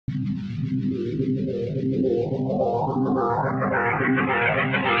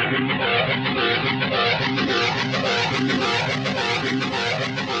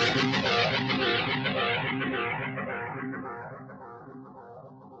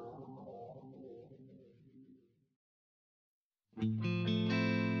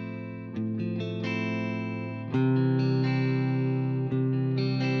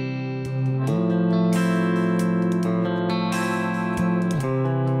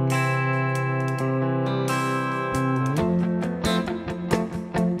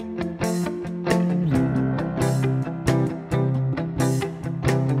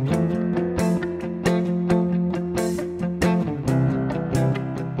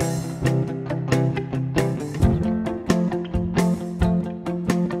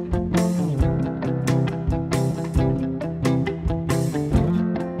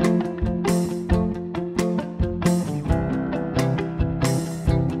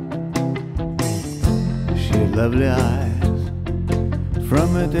Lovely eyes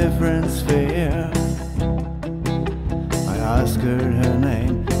from a different sphere. I asked her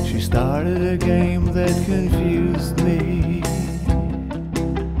name, she started a game that confused me.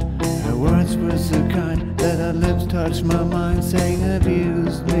 Her words were so kind that her lips touched my mind, saying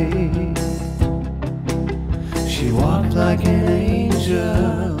abused me. She walked like an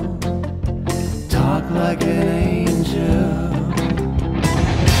angel, talked like an angel.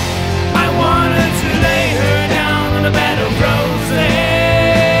 I wanted to lay her down on a bed of roses,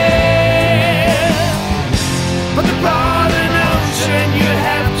 but the broad and ocean, you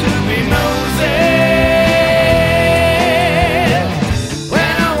have to be Moses.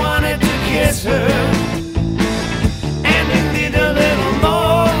 When I wanted to kiss her, and indeed a little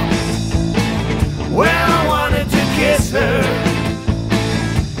more, when I wanted to kiss her,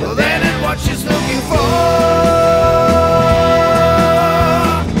 well that is what she's looking for.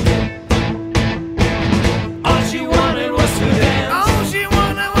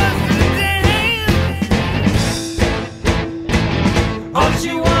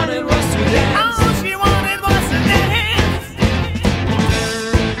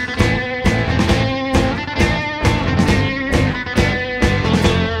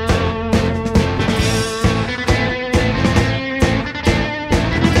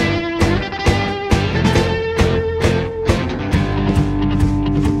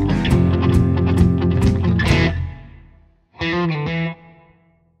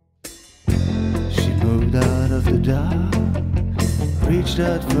 Reached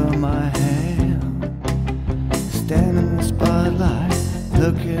out for my hand, standing in the spotlight,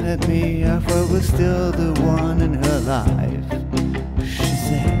 looking at me. I thought I was still the one in her life. She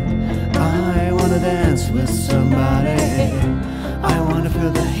said, I wanna dance with somebody, I wanna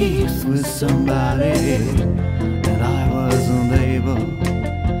feel the heat with somebody, and I wasn't able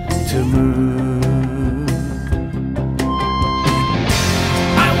to move.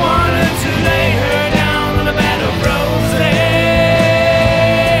 I wanted to lay her down on a bed of roses,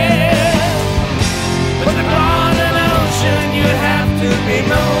 you have to be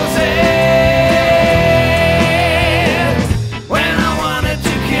Moses. When I wanted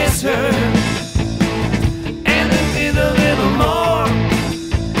to kiss her, and it did a little more,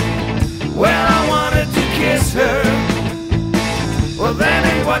 when I wanted to kiss her, well that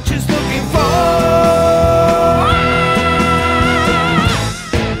ain't what she's looking for.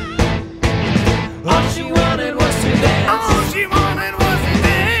 All she wanted was to dance. All she wanted was to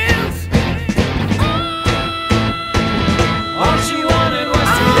dance. All she wanted was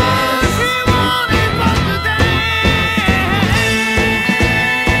to dance. All she wanted was to dance.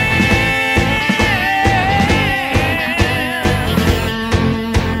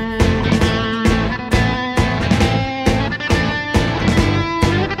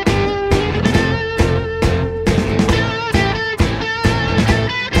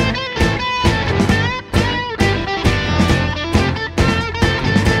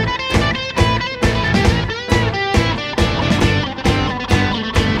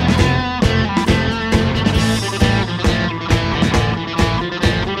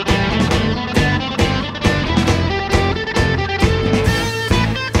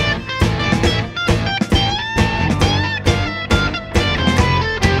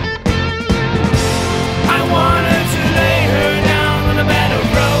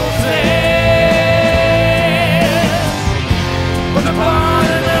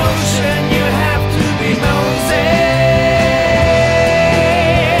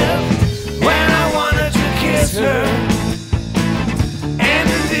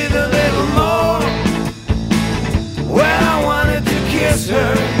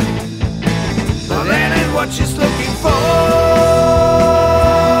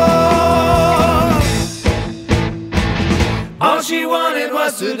 she wanted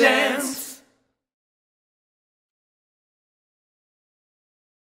was to dance.